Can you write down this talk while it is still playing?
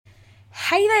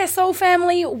Hey there, soul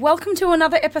family. Welcome to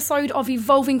another episode of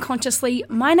Evolving Consciously.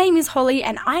 My name is Holly,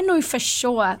 and I know for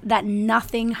sure that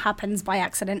nothing happens by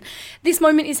accident. This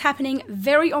moment is happening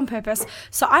very on purpose,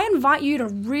 so I invite you to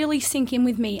really sink in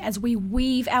with me as we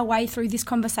weave our way through this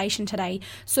conversation today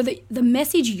so that the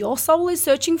message your soul is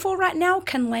searching for right now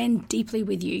can land deeply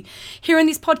with you. Here in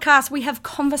this podcast, we have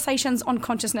conversations on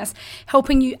consciousness,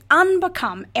 helping you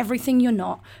unbecome everything you're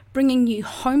not, bringing you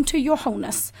home to your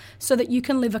wholeness so that you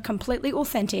can live a completely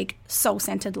authentic,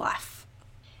 soul-centered life.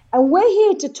 And we're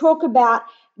here to talk about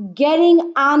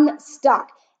getting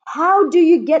unstuck. How do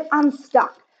you get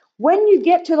unstuck? When you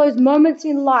get to those moments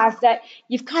in life that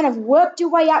you've kind of worked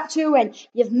your way up to and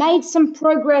you've made some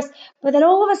progress, but then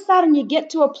all of a sudden you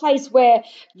get to a place where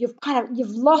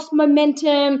you've lost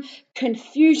momentum,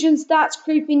 confusion starts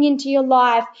creeping into your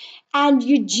life, and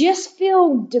you just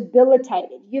feel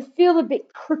debilitated. You feel a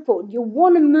bit crippled. You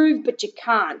want to move, but you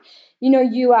can't.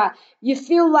 You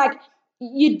feel like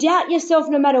you doubt yourself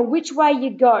no matter which way you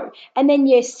go. And then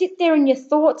you sit there in your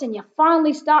thoughts and you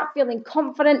finally start feeling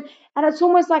confident. And it's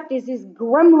almost like there's this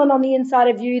gremlin on the inside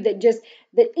of you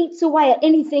that eats away at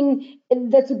anything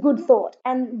that's a good thought.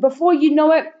 And before you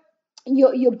know it,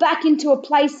 you're back into a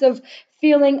place of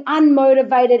feeling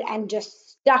unmotivated and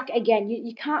just stuck again.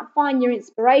 You can't find your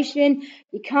inspiration.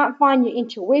 You can't find your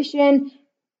intuition.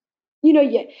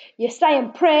 You're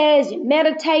saying prayers, you're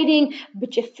meditating,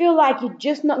 but you feel like you're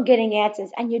just not getting answers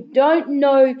and you don't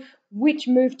know which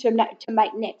move to make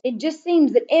next. It just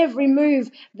seems that every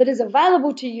move that is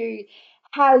available to you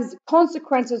has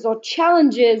consequences or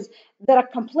challenges that are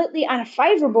completely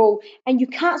unfavorable, and you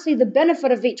can't see the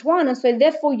benefit of each one, and so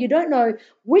therefore you don't know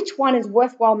which one is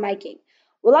worthwhile making.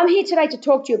 Well, I'm here today to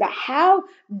talk to you about how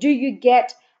do you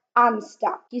get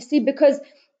unstuck. You see, because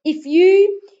if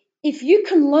you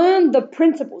can learn the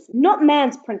principles, not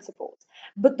man's principles,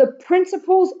 but the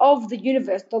principles of the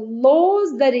universe, the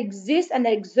laws that exist and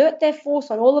that exert their force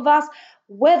on all of us,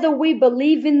 whether we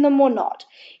believe in them or not.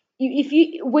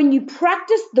 When you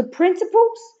practice the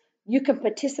principles, you can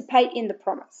participate in the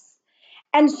promise.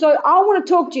 And so I want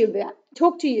to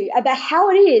talk to you about how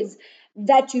it is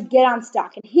that you get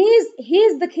unstuck. And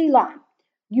here's the key line.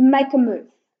 You make a move.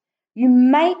 You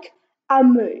make a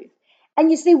move. And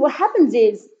you see what happens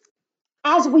is,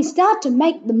 as we start to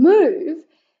make the move,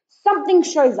 something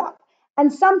shows up.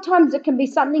 And sometimes it can be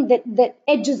something that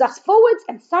edges us forwards,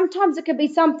 and sometimes it can be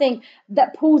something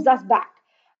that pulls us back.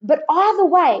 But either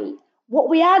way, what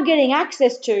we are getting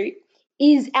access to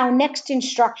is our next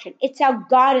instruction. It's our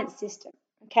guidance system,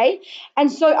 okay?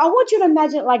 And so I want you to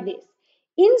imagine it like this.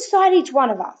 Inside each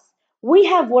one of us, we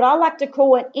have what I like to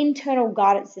call an internal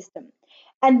guidance system.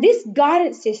 And this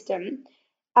guidance system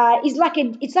is like a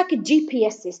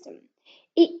GPS system.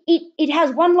 It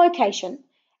has one location,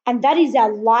 and that is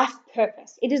our life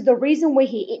purpose. It is the reason we're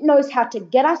here. It knows how to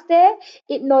get us there.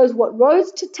 It knows what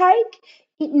roads to take.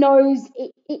 It knows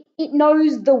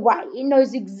the way. It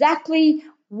knows exactly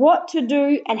what to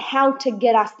do and how to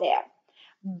get us there.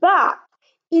 But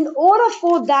in order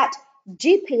for that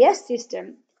GPS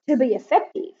system to be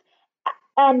effective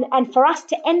and for us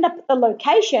to end up at the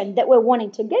location that we're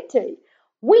wanting to get to,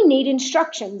 we need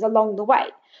instructions along the way.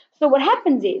 So what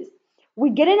happens is, we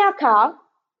get in our car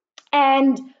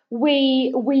and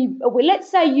we let's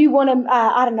say you want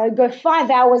to go 5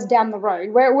 hours down the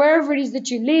road, wherever it is that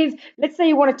you live. Let's say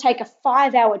you want to take a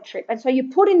 5-hour trip, and so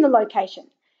you put in the location.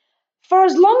 For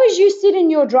as long as you sit in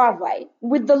your driveway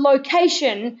with the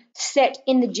location set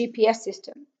in the GPS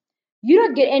system, you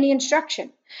don't get any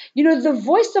instruction. The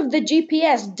voice of the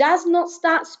GPS does not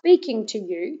start speaking to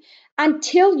you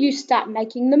until you start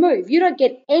making the move. You don't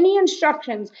get any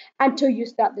instructions until you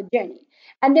start the journey.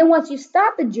 And then once you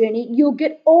start the journey, you'll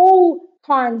get all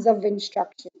kinds of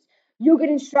instructions. You'll get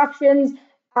instructions.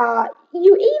 You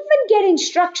even get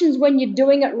instructions when you're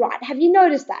doing it right. Have you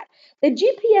noticed that? The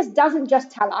GPS doesn't just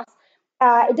tell us.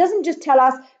 It doesn't just tell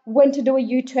us when to do a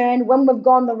U-turn, when we've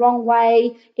gone the wrong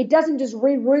way. It doesn't just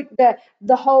reroute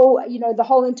the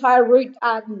whole entire route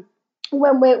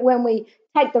when we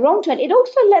take the wrong turn. It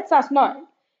also lets us know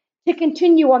to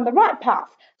continue on the right path.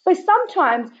 So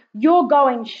sometimes you're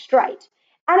going straight,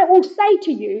 and it will say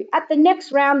to you at the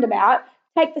next roundabout,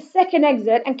 take the second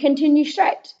exit and continue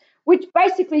straight, which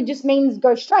basically just means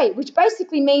go straight, which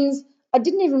basically means I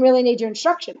didn't even really need your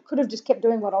instruction. I could have just kept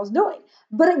doing what I was doing.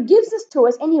 But it gives this to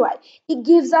us anyway. It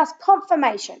gives us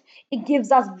confirmation. It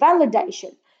gives us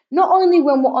validation, not only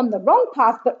when we're on the wrong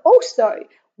path, but also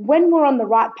when we're on the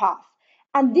right path.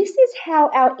 And this is how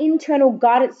our internal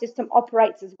guidance system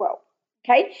operates as well,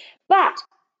 okay? But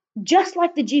just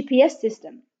like the GPS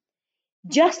system,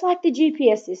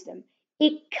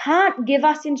 It can't give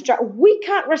us we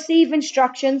can't receive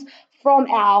instructions from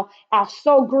our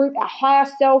soul group, our higher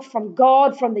self, from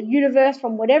God, from the universe,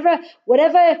 from whatever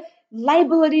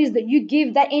label it is that you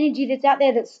give that energy that's out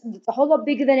there that's a whole lot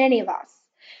bigger than any of us.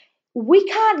 We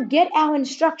can't get our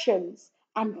instructions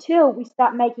until we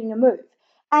start making a move.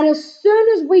 And as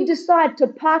soon as we decide to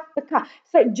park the car,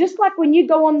 so just like when you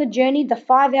go on the journey, the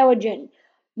 5 hour journey,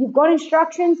 you've got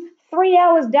instructions, 3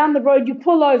 hours down the road, you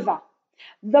pull over.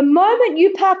 The moment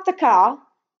you park the car,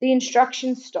 the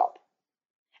instructions stop.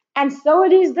 And so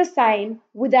it is the same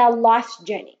with our life's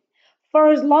journey.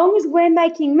 For as long as we're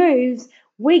making moves,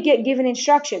 we get given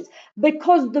instructions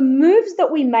because the moves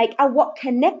that we make are what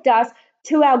connect us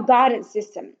to our guidance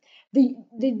system.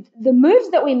 The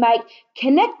moves that we make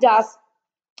connect us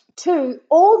to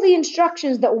all the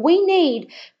instructions that we need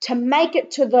to make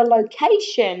it to the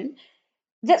location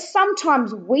that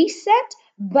sometimes we set,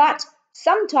 but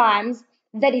sometimes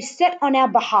that is set on our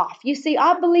behalf. You see,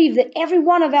 I believe that every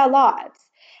one of our lives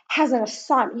has an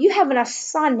assignment. You have an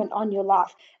assignment on your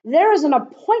life. There is an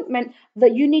appointment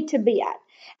that you need to be at.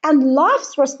 And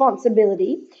life's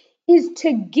responsibility is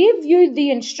to give you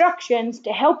the instructions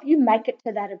to help you make it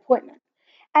to that appointment.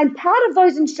 And part of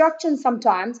those instructions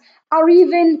sometimes are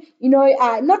even,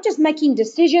 not just making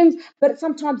decisions, but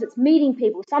sometimes it's meeting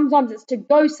people. Sometimes it's to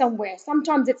go somewhere.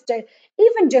 Sometimes it's to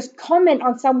even just comment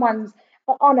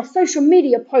on a social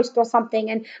media post or something,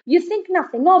 and you think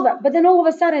nothing of it. But then all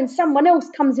of a sudden, someone else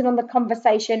comes in on the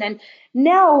conversation. And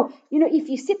now, if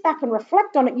you sit back and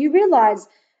reflect on it, you realize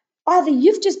either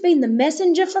you've just been the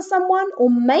messenger for someone, or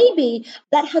maybe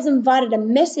that has invited a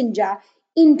messenger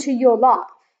into your life.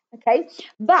 Okay.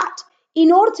 But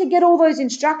in order to get all those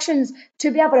instructions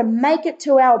to be able to make it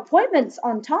to our appointments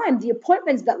on time, the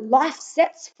appointments that life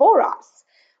sets for us,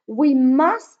 we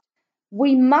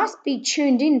must be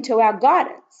tuned into our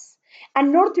guidance. And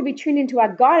in order to be tuned into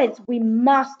our guidance, we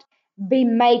must be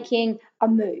making a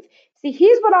move. See,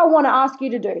 here's what I want to ask you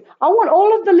to do. I want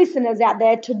all of the listeners out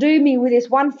there to do me with this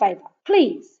one favor.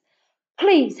 Please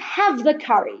have the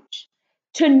courage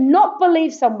to not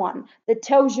believe someone that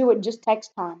tells you it just takes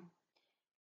time.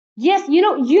 Yes, you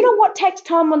know what takes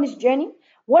time on this journey?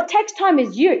 What takes time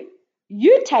is you.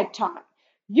 You take time.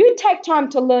 You take time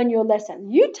to learn your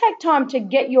lesson. You take time to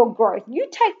get your growth. You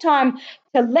take time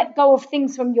to let go of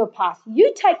things from your past.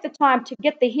 You take the time to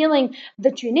get the healing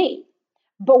that you need.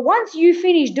 But once you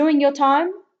finish doing your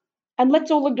time, and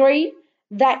let's all agree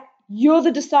that you're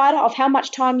the decider of how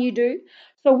much time you do.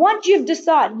 So once you've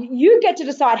decided, you get to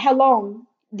decide how long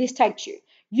this takes you.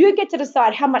 You get to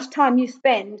decide how much time you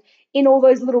spend in all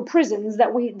those little prisons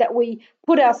that we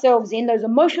put ourselves in, those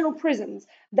emotional prisons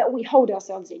that we hold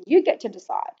ourselves in. You get to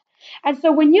decide. And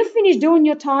so when you finish doing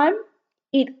your time,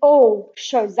 it all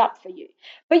shows up for you.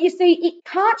 But you see, it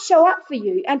can't show up for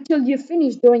you until you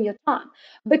finish doing your time,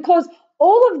 because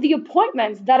all of the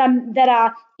appointments that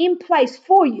are in place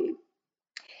for you,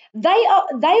 they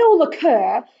all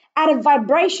occur at a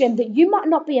vibration that you might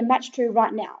not be a match to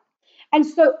right now. And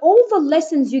so all the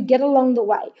lessons you get along the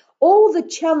way, all the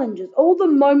challenges, all the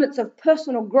moments of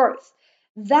personal growth,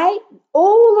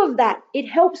 all of that, it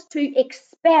helps to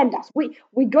expand us.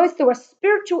 We go through a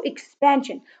spiritual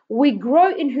expansion. We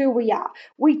grow in who we are.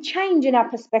 We change in our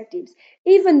perspectives.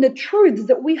 Even the truths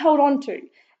that we hold on to,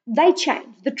 they change.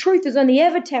 The truth is only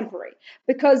ever temporary,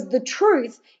 because the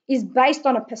truth is based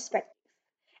on a perspective.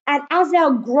 And as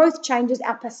our growth changes,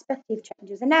 our perspective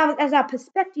changes. And now, as our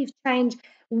perspectives change,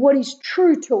 what is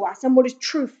true to us and what is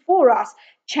true for us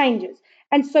changes.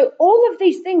 And so all of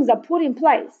these things are put in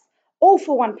place, all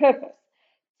for one purpose: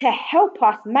 to help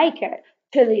us make it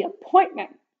to the appointment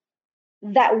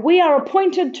that we are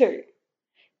appointed to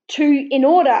in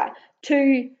order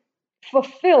to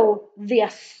fulfill the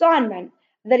assignment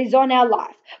that is on our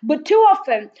life. But too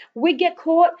often we get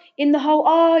caught in the whole,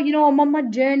 I'm on my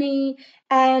journey.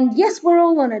 And yes, we're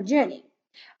all on a journey,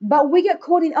 but we get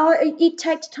caught in, it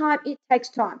takes time. It takes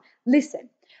time. Listen,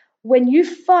 when you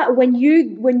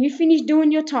finish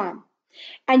doing your time,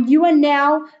 and you are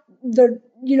now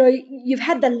you've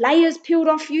had the layers peeled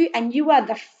off you, and you are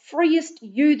the freest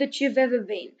you that you've ever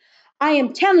been. I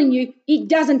am telling you, it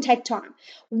doesn't take time.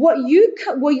 What you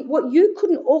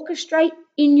couldn't orchestrate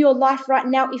in your life right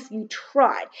now, if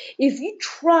you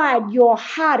tried your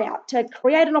heart out to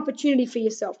create an opportunity for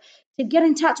yourself, to get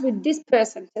in touch with this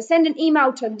person, to send an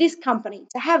email to this company,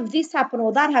 to have this happen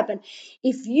or that happen,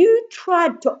 if you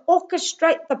tried to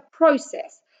orchestrate the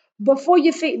process before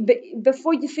you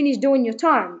finish doing your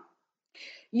time,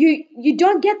 you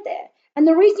don't get there. And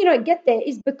the reason you don't get there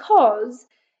is because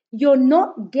you're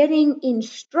not getting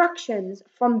instructions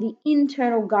from the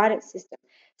internal guidance system.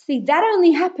 See, that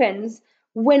only happens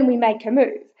when we make a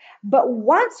move. But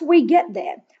once we get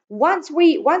there, once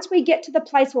we get to the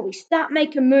place where we start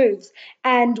making moves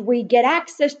and we get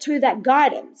access to that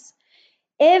guidance,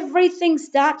 everything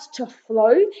starts to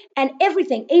flow, and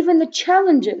everything, even the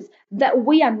challenges that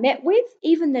we are met with,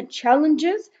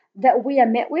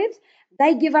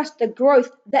 they give us the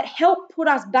growth that help put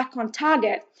us back on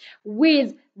target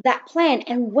with that plan.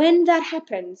 And when that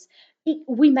happens,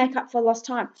 we make up for lost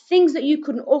time. Things that you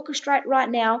couldn't orchestrate right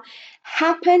now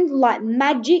happen like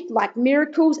magic, like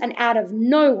miracles, and out of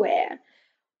nowhere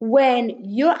when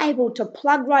you're able to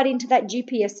plug right into that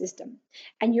GPS system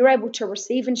and you're able to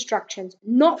receive instructions,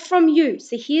 not from you.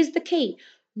 See, here's the key,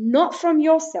 not from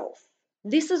yourself.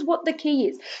 This is what the key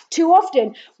is. Too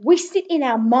often, we sit in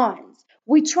our minds.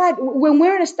 We try, when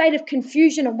we're in a state of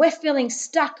confusion and we're feeling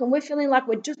stuck and we're feeling like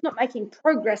we're just not making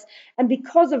progress. And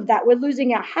because of that, we're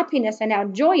losing our happiness and our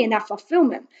joy and our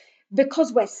fulfillment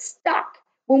because we're stuck.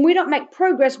 When we don't make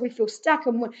progress, we feel stuck.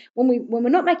 And when we're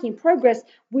not making progress,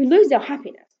 we lose our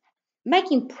happiness.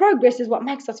 Making progress is what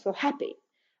makes us feel happy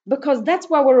because that's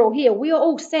why we're all here. We are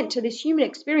all sent to this human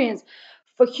experience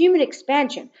for human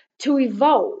expansion, to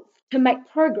evolve, to make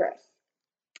progress.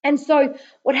 And so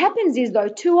what happens is, though,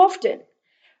 too often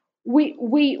we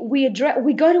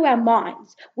go to our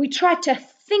minds. We try to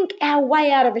think our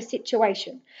way out of a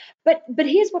situation. But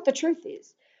here's what the truth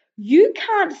is. You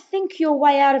can't think your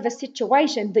way out of a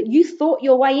situation that you thought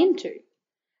your way into.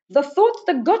 The thoughts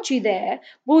that got you there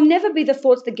will never be the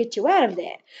thoughts that get you out of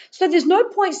there. So there's no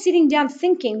point sitting down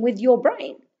thinking with your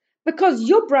brain because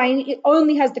your brain, it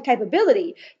only has the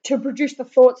capability to produce the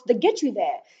thoughts that get you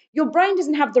there. Your brain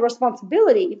doesn't have the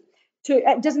responsibility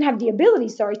doesn't have the ability,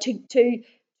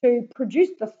 to produce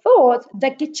the thoughts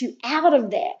that get you out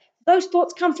of there. Those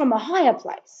thoughts come from a higher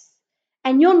place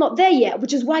and you're not there yet,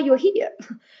 which is why you're here.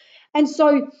 And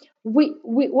so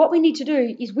what we need to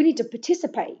do is we need to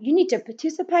participate. You need to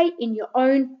participate in your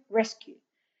own rescue.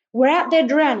 We're out there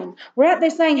drowning. We're out there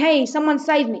saying, hey, someone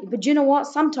save me. But you know what?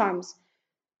 Sometimes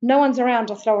no one's around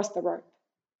to throw us the rope.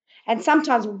 And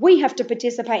sometimes we have to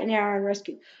participate in our own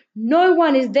rescue. No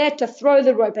one is there to throw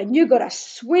the rope, and you've got to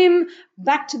swim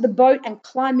back to the boat and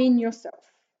climb in yourself.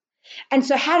 And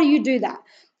so how do you do that?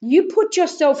 You put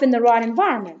yourself in the right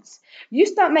environments. You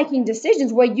start making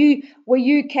decisions where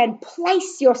you can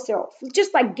place yourself,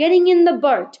 just like getting in the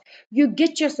boat. You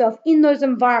get yourself in those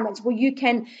environments where you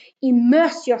can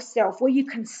immerse yourself, where you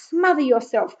can smother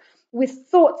yourself with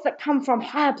thoughts that come from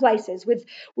higher places,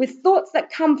 with thoughts that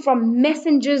come from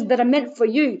messengers that are meant for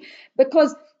you.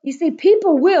 Because you see,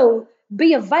 people will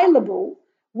be available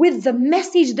with the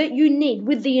message that you need,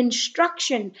 with the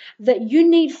instruction that you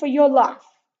need for your life.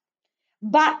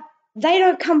 But they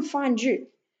don't come find you.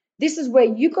 This is where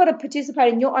you got to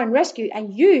participate in your own rescue,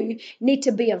 and you need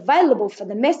to be available for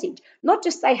the message. Not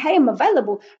just say, hey, I'm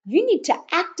available. You need to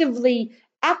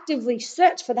actively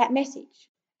search for that message.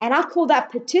 And I call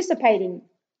that participating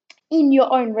in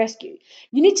your own rescue.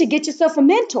 You need to get yourself a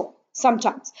mentor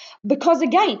sometimes because,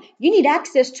 again, you need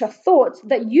access to thoughts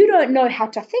that you don't know how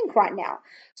to think right now.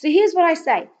 So here's what I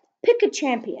say. Pick a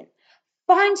champion.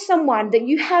 Find someone that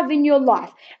you have in your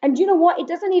life, and you know what? It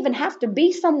doesn't even have to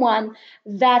be someone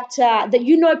that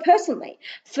you know personally.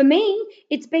 For me,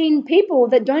 it's been people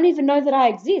that don't even know that I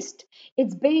exist.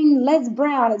 It's been Les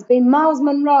Brown, it's been Miles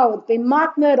Monroe, it's been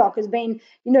Mike Murdoch, it's been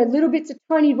little bits of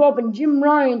Tony Robbins, Jim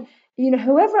Rohn,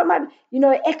 whoever it might be,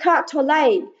 Eckhart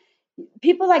Tolle.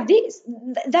 People like this,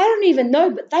 they don't even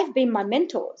know, but they've been my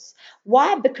mentors.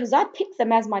 Why? Because I picked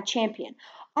them as my champion.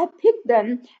 I picked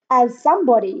them as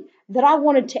somebody that I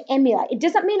wanted to emulate. It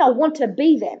doesn't mean I want to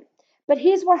be them, but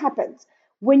here's what happens.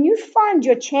 When you find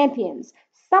your champions,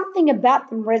 something about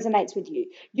them resonates with you.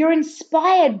 You're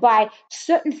inspired by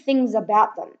certain things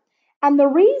about them. And the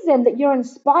reason that you're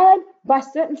inspired by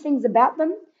certain things about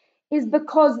them is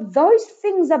because those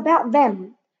things about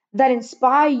them that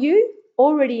inspire you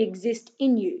already exist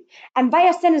in you. And they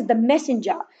are sent as the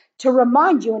messenger to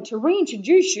remind you and to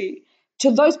reintroduce you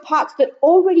to those parts that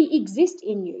already exist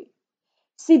in you.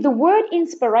 See, the word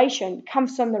inspiration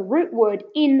comes from the root word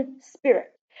in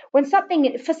spirit. For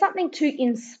something to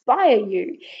inspire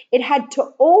you, it had to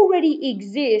already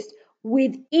exist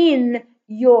within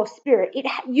your spirit.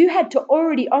 You had to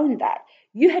already own that.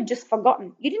 You had just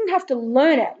forgotten. You didn't have to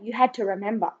learn it. You had to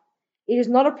remember. It is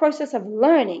not a process of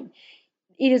learning.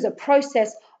 It is a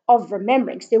process of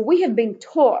remembering. So we have been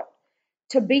taught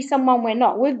to be someone we're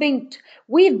not. We've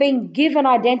been given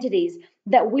identities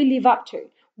that we live up to.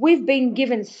 We've been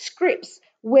given scripts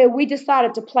where we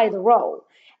decided to play the role.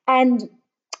 And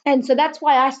so that's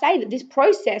why I say that this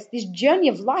process, this journey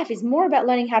of life is more about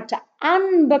learning how to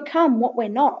unbecome what we're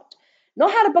not,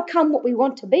 not how to become what we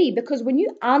want to be, because when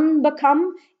you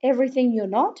unbecome everything you're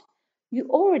not, you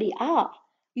already are.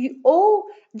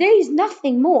 There is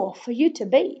nothing more for you to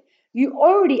be. You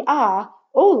already are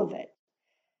all of it.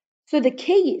 So the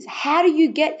key is, how do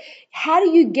you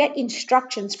get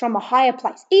instructions from a higher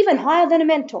place, even higher than a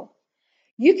mentor?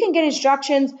 You can get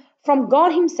instructions from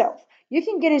God himself. You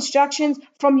can get instructions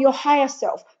from your higher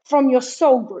self, from your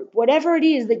soul group, whatever it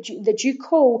is that you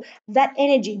call that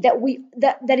energy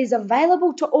that is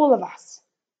available to all of us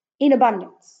in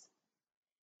abundance,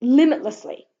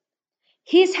 limitlessly.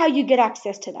 Here's how you get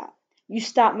access to that. You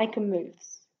start making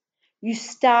moves. You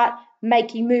start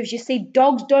making moves. You see,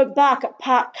 dogs don't bark at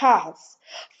parked cars.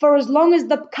 For as long as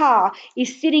the car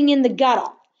is sitting in the gutter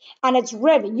and it's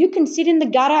revving, you can sit in the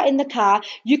gutter in the car,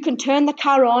 you can turn the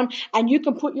car on, and you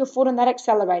can put your foot on that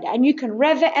accelerator, and you can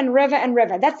rev it and rev it and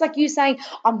rev it. That's like you saying,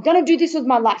 I'm going to do this with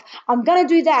my life. I'm going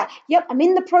to do that. Yep, I'm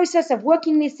in the process of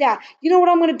working this out. You know what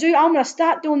I'm going to do? I'm going to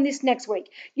start doing this next week.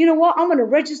 You know what? I'm going to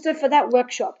register for that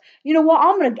workshop. You know what?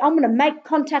 I'm going to make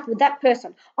contact with that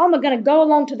person. I'm going to go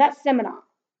along to that seminar.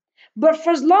 But for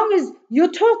as long as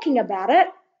you're talking about it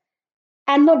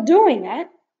and not doing it,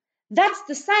 that's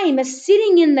the same as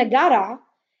sitting in the gutter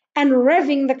and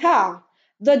revving the car.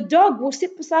 The dog will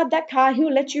sit beside that car,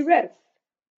 he'll let you rev.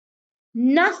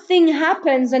 Nothing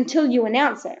happens until you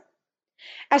announce it.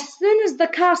 As soon as the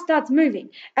car starts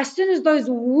moving, as soon as those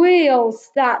wheels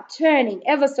start turning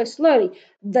ever so slowly,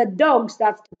 the dog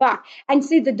starts to bark. And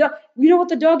see, the dog, you know what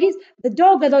the dog is? The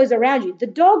dog are those around you. The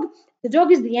dog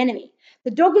is the enemy.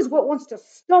 The dog is what wants to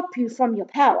stop you from your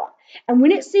power. And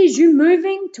when it sees you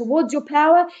moving towards your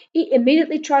power, it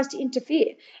immediately tries to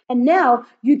interfere. And now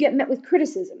you get met with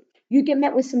criticism. You get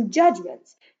met with some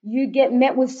judgments. You get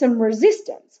met with some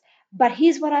resistance. But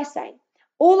here's what I say.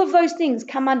 All of those things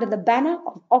come under the banner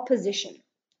of opposition.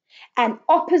 And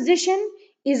opposition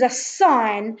is a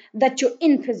sign that you're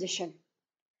in position.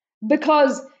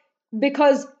 Because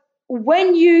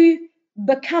when you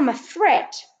become a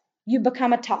threat, you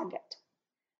become a target.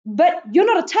 But you're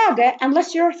not a target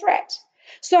unless you're a threat.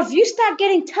 So if you start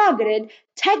getting targeted,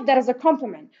 take that as a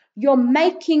compliment. You're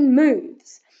making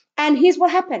moves. And here's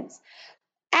what happens.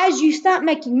 As you start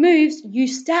making moves, you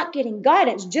start getting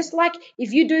guidance. Just like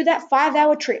if you do that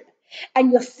 5-hour trip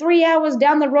and you're 3 hours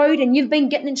down the road and you've been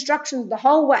getting instructions the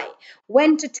whole way,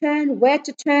 when to turn, where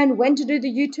to turn, when to do the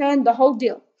U-turn, the whole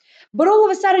deal. But all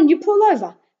of a sudden you pull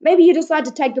over. Maybe you decide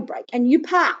to take a break and you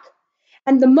park.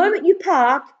 And the moment you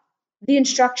park, the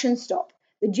instructions stop.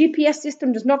 The GPS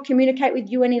system does not communicate with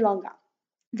you any longer.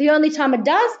 The only time it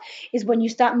does is when you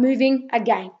start moving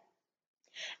again.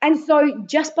 And so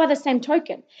just by the same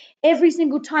token, every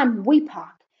single time we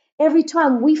park, every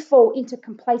time we fall into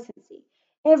complacency,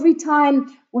 every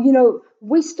time,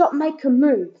 we stop making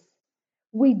moves,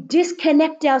 we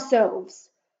disconnect ourselves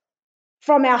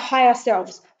from our higher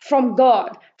selves, from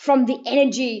God, from the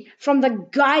energy, from the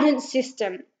guidance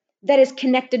system that is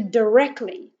connected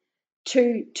directly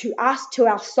to us, to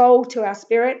our soul, to our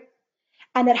spirit,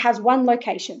 and that has one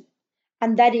location,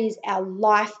 and that is our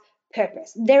life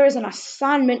purpose. There is an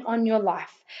assignment on your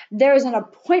life. There is an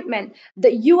appointment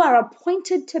that you are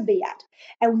appointed to be at.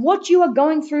 And what you are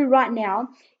going through right now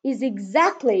is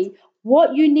exactly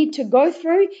what you need to go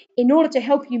through in order to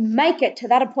help you make it to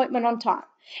that appointment on time.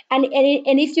 And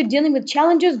if you're dealing with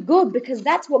challenges, good, because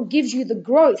that's what gives you the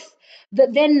growth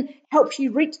that then helps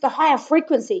you reach the higher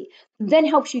frequency, then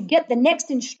helps you get the next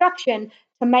instruction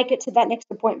to make it to that next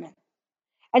appointment.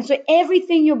 And so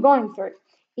everything you're going through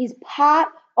is part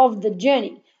of the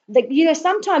journey.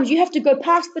 Sometimes you have to go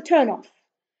past the turnoff.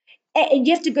 And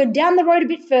you have to go down the road a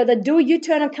bit further, do a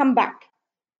U-turn and come back.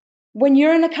 When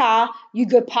you're in a car, you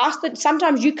go past it.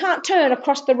 Sometimes you can't turn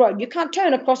across the road. You can't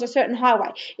turn across a certain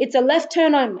highway. It's a left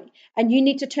turn only, and you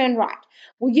need to turn right.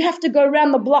 Well, you have to go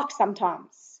around the block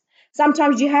sometimes.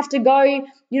 Sometimes you have to go,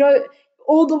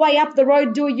 all the way up the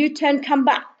road, do a U-turn, come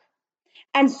back.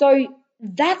 And so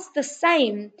that's the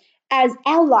same as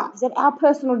our lives and our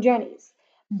personal journeys.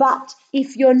 But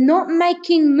if you're not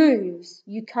making moves,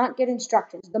 you can't get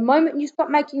instructions. The moment you stop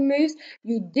making moves,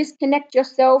 you disconnect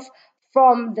yourself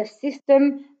from the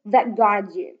system that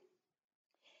guides you.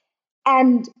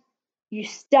 And you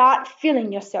start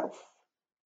filling yourself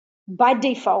by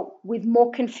default with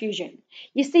more confusion.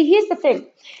 You see, here's the thing.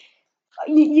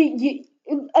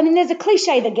 There's a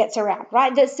cliche that gets around,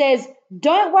 right? That says,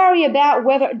 don't worry about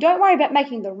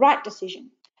making the right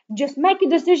decision. Just make a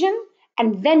decision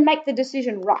and then make the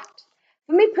decision right.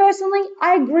 For me personally,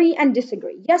 I agree and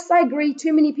disagree. Yes, I agree.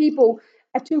 Too many people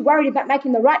are too worried about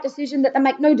making the right decision that they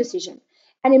make no decision.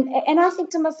 And I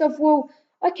think to myself,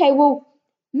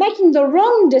 making the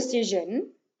wrong decision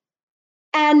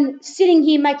and sitting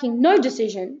here making no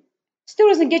decision still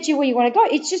doesn't get you where you want to go.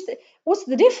 It's just, what's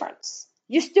the difference?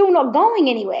 You're still not going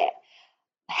anywhere.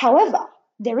 However,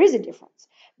 there is a difference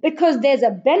because there's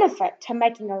a benefit to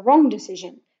making a wrong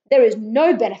decision. There is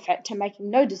no benefit to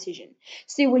making no decision.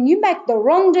 See, when you make the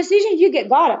wrong decision, you get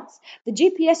guidance. The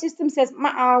GPS system says,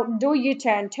 do a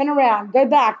U-turn, turn around, go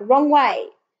back, wrong way.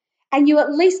 And you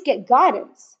at least get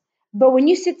guidance. But when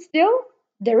you sit still,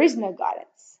 there is no guidance.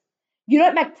 You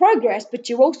don't make progress, but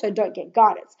you also don't get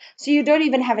guidance. So you don't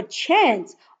even have a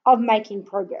chance of making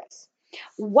progress.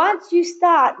 Once you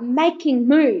start making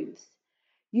moves,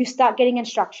 you start getting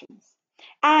instructions.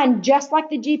 And just like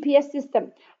the GPS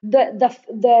system,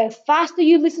 the faster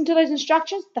you listen to those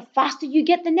instructions, the faster you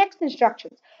get the next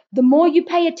instructions. The more you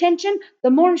pay attention, the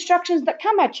more instructions that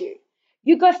come at you.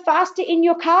 You go faster in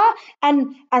your car,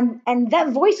 and that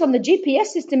voice on the GPS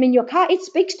system in your car, it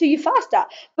speaks to you faster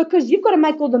because you've got to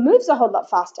make all the moves a whole lot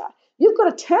faster. You've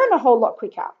got to turn a whole lot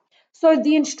quicker. So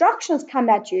the instructions come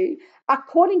at you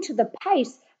according to the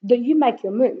pace that you make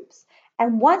your moves.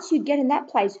 And once you get in that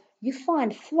place, you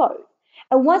find flow.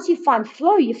 And once you find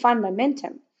flow, you find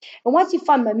momentum. And once you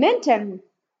find momentum,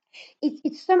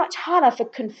 it's so much harder for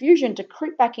confusion to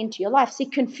creep back into your life. See,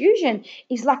 confusion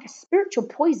is like a spiritual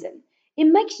poison. It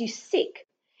makes you sick.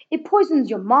 It poisons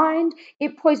your mind.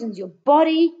 It poisons your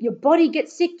body. Your body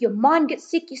gets sick. Your mind gets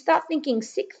sick. You start thinking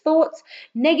sick thoughts,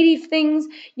 negative things.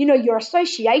 Your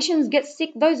associations get sick.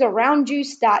 Those around you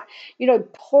start,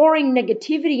 pouring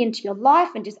negativity into your life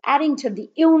and just adding to the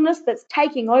illness that's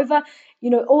taking over,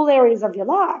 all areas of your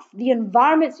life. The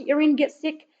environments that you're in get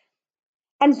sick.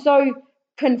 And so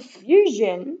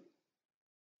confusion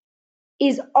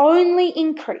is only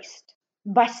increased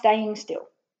by staying still.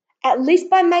 At least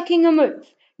by making a move,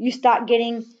 you start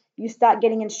getting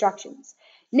instructions.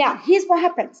 Now, here's what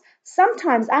happens.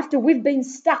 Sometimes after we've been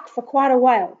stuck for quite a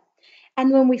while,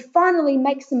 and when we finally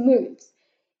make some moves,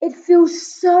 it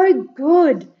feels so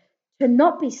good to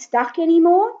not be stuck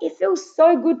anymore. It feels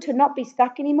so good to not be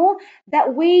stuck anymore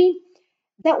that we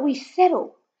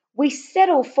settle. We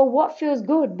settle for what feels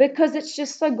good because it's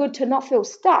just so good to not feel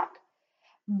stuck.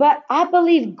 But I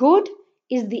believe good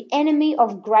is the enemy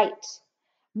of great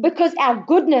because our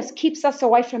goodness keeps us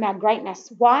away from our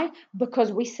greatness. Why?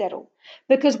 Because we settle.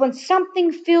 Because when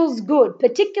something feels good,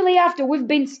 particularly after we've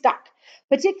been stuck,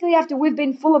 particularly after we've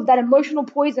been full of that emotional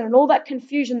poison and all that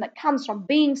confusion that comes from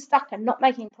being stuck and not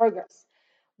making progress,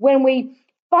 when we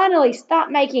finally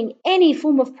start making any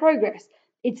form of progress,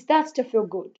 it starts to feel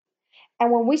good.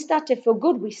 And when we start to feel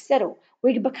good, we settle.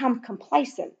 We become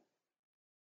complacent.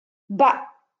 But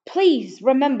please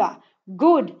remember,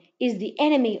 good is the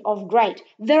enemy of great.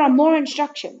 There are more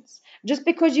instructions. Just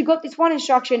because you got this one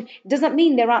instruction doesn't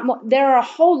mean there aren't more. There are a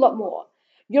whole lot more.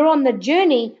 You're on the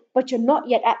journey, but you're not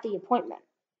yet at the appointment.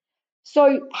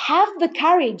 So have the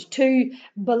courage to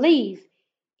believe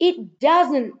it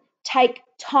doesn't take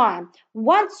time.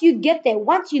 Once you get there,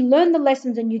 once you learn the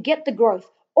lessons and you get the growth,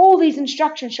 all these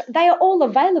instructions, they are all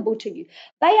available to you.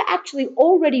 They are actually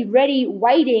already ready,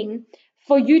 waiting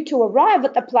for you to arrive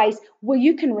at the place where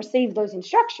you can receive those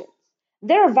instructions.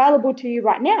 They're available to you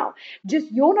right now.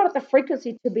 Just you're not at the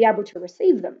frequency to be able to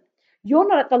receive them. You're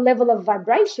not at the level of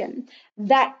vibration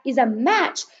that is a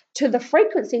match to the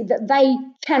frequency that they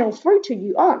channel through to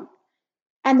you on.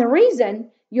 And the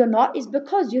reason you're not is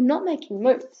because you're not making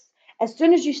moves. As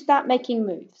soon as you start making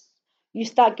moves, you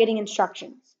start getting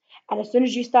instructions. And as soon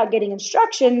as you start getting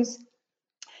instructions,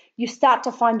 you start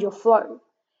to find your flow.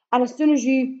 And as soon as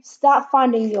you start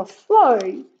finding your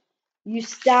flow, you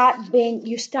start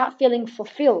feeling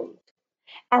fulfilled.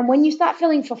 And when you start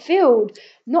feeling fulfilled,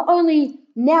 not only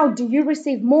now do you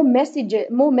receive more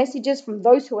messages from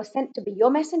those who are sent to be your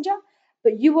messenger,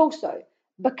 but you also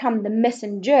become the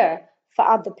messenger for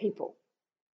other people.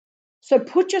 So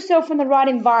put yourself in the right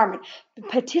environment.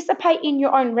 Participate in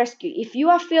your own rescue. If you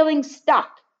are feeling stuck,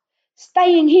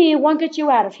 staying here won't get you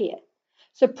out of here.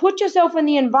 So put yourself in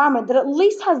the environment that at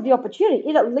least has the opportunity,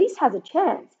 it at least has a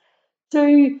chance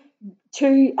to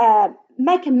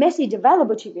make a message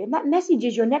available to you. And that message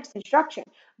is your next instruction.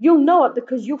 You'll know it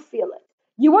because you'll feel it.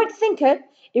 You won't think it.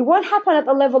 It won't happen at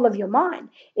the level of your mind.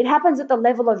 It happens at the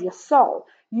level of your soul.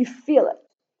 You feel it.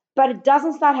 But it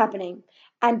doesn't start happening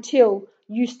until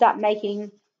you start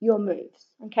making your moves.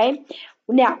 Okay?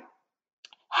 Now,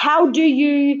 how do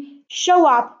you show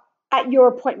up at your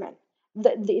appointment?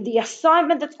 The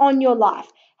assignment that's on your life.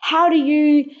 How do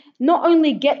you not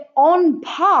only get on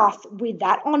path with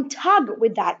that, on target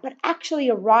with that, but actually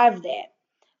arrive there?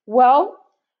 Well,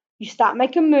 you start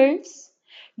making moves,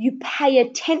 you pay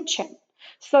attention.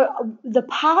 So the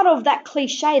part of that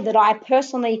cliche that I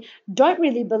personally don't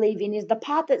really believe in is the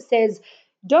part that says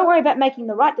Don't worry about making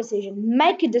the right decision.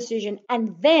 Make a decision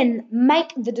and then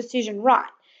make the decision right.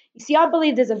 You see, I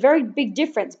believe there's a very big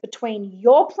difference between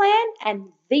your plan and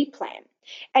the plan.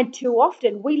 And too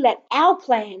often we let our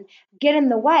plan get in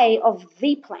the way of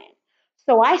the plan.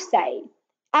 So I say,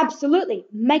 absolutely,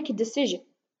 make a decision.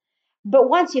 But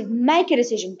once you've made a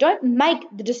decision, don't make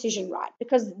the decision right,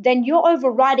 because then you're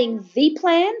overriding the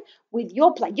plan with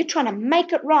your plan. You're trying to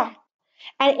make it right.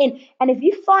 And if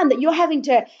you find that you're having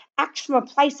to act from a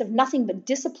place of nothing but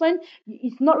discipline,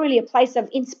 it's not really a place of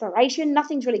inspiration,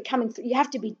 nothing's really coming through, you have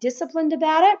to be disciplined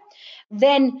about it,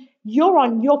 then you're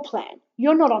on your plan.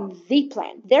 You're not on the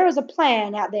plan. There is a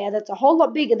plan out there that's a whole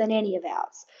lot bigger than any of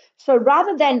ours. So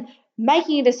rather than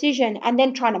making a decision and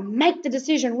then trying to make the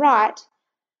decision right,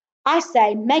 I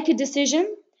say make a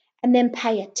decision and then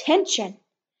pay attention.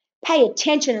 Pay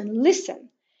attention and listen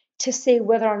to see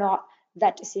whether or not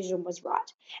that decision was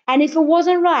right. And if it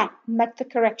wasn't right, make the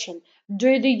correction.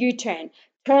 Do the U-turn.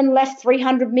 Turn left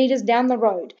 300 meters down the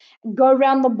road. Go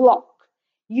around the block.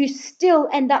 You still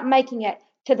end up making it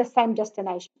to the same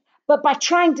destination. But by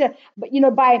trying to,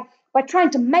 by trying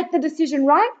to make the decision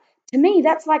right, to me,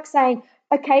 that's like saying,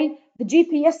 okay, the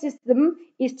GPS system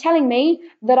is telling me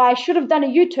that I should have done a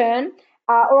U-turn,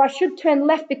 or I should turn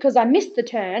left because I missed the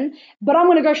turn, but I'm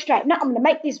going to go straight. No, I'm going to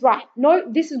make this right. No,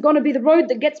 this is going to be the road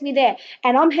that gets me there.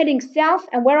 And I'm heading south,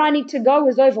 and where I need to go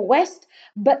is over west.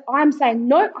 But I'm saying,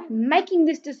 no, I'm making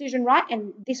this decision right,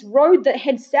 and this road that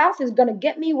heads south is going to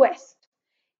get me west.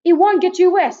 It won't get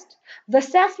you west. The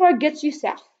south road gets you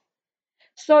south.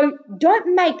 So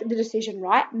don't make the decision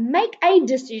right. Make a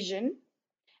decision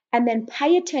and then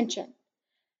pay attention.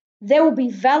 There will be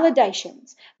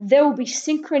validations. There will be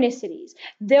synchronicities.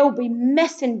 There will be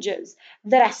messengers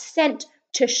that are sent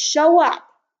to show up.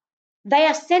 They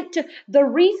are sent to the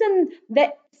reason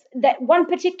that one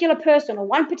particular person or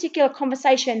one particular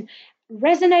conversation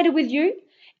resonated with you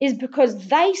is because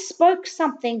they spoke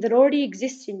something that already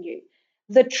exists in you.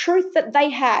 The truth that they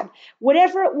had,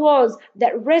 whatever it was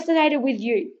that resonated with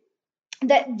you,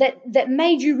 that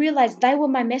made you realize they were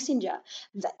my messenger.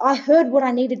 I heard what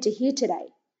I needed to hear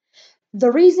today. The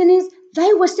reason is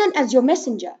they were sent as your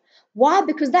messenger. Why?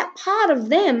 Because that part of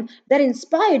them that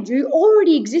inspired you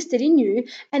already existed in you,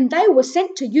 and they were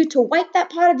sent to you to wake that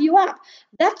part of you up.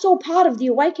 That's all part of the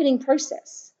awakening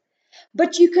process.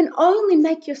 But you can only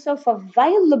make yourself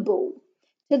available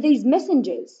to these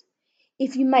messengers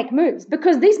if you make moves,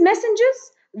 because these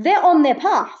messengers, they're on their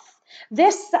path.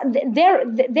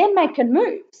 They're making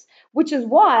moves, which is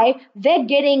why they're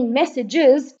getting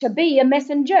messages to be a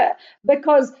messenger,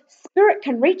 because spirit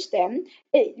can reach them.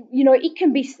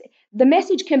 The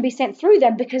message can be sent through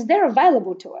them because they're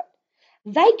available to it.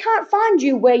 They can't find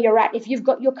you where you're at if you've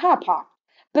got your car parked,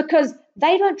 because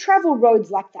they don't travel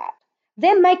roads like that.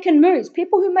 They're making moves.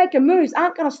 People who make moves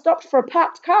aren't going to stop for a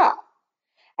parked car.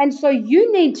 And so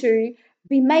you need to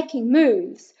be making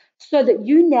moves so that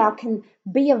you now can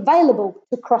be available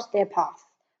to cross their path,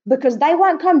 because they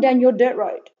won't come down your dirt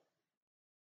road.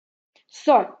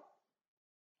 So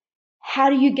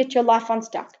how do you get your life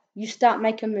unstuck? You start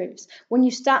making moves. When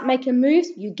you start making moves,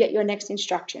 you get your next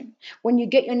instruction. When you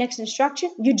get your next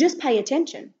instruction, you just pay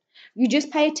attention. You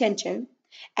just pay attention,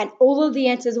 and all of the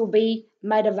answers will be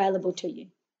made available to you.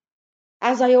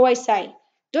 As I always say,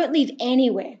 don't leave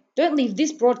anywhere. Don't leave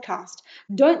this broadcast.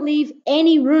 Don't leave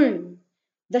any room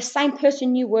the same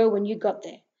person you were when you got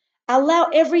there. Allow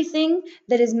everything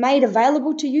that is made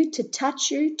available to you to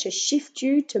touch you, to shift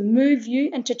you, to move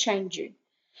you, and to change you.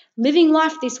 Living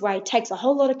life this way takes a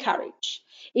whole lot of courage.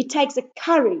 It takes a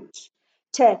courage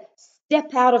to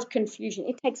step out of confusion.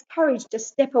 It takes courage to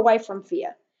step away from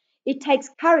fear. It takes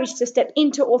courage to step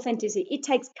into authenticity. It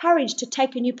takes courage to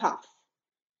take a new path.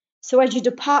 So as you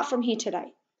depart from here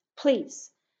today, please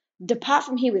depart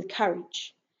from here with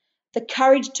courage. The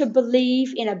courage to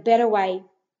believe in a better way.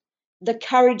 The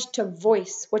courage to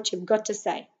voice what you've got to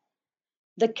say.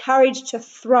 The courage to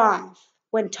thrive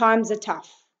when times are tough.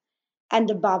 And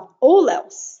above all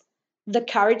else, the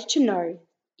courage to know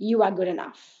you are good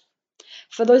enough.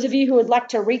 For those of you who would like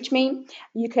to reach me,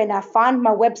 you can find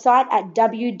my website at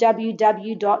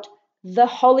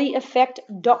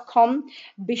www.theholyeffect.com.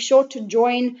 Be sure to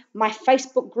join my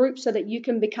Facebook group so that you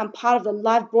can become part of the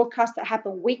live broadcasts that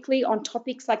happen weekly on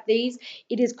topics like these.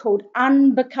 It is called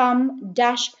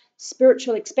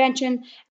Unbecome-Spiritual Expansion.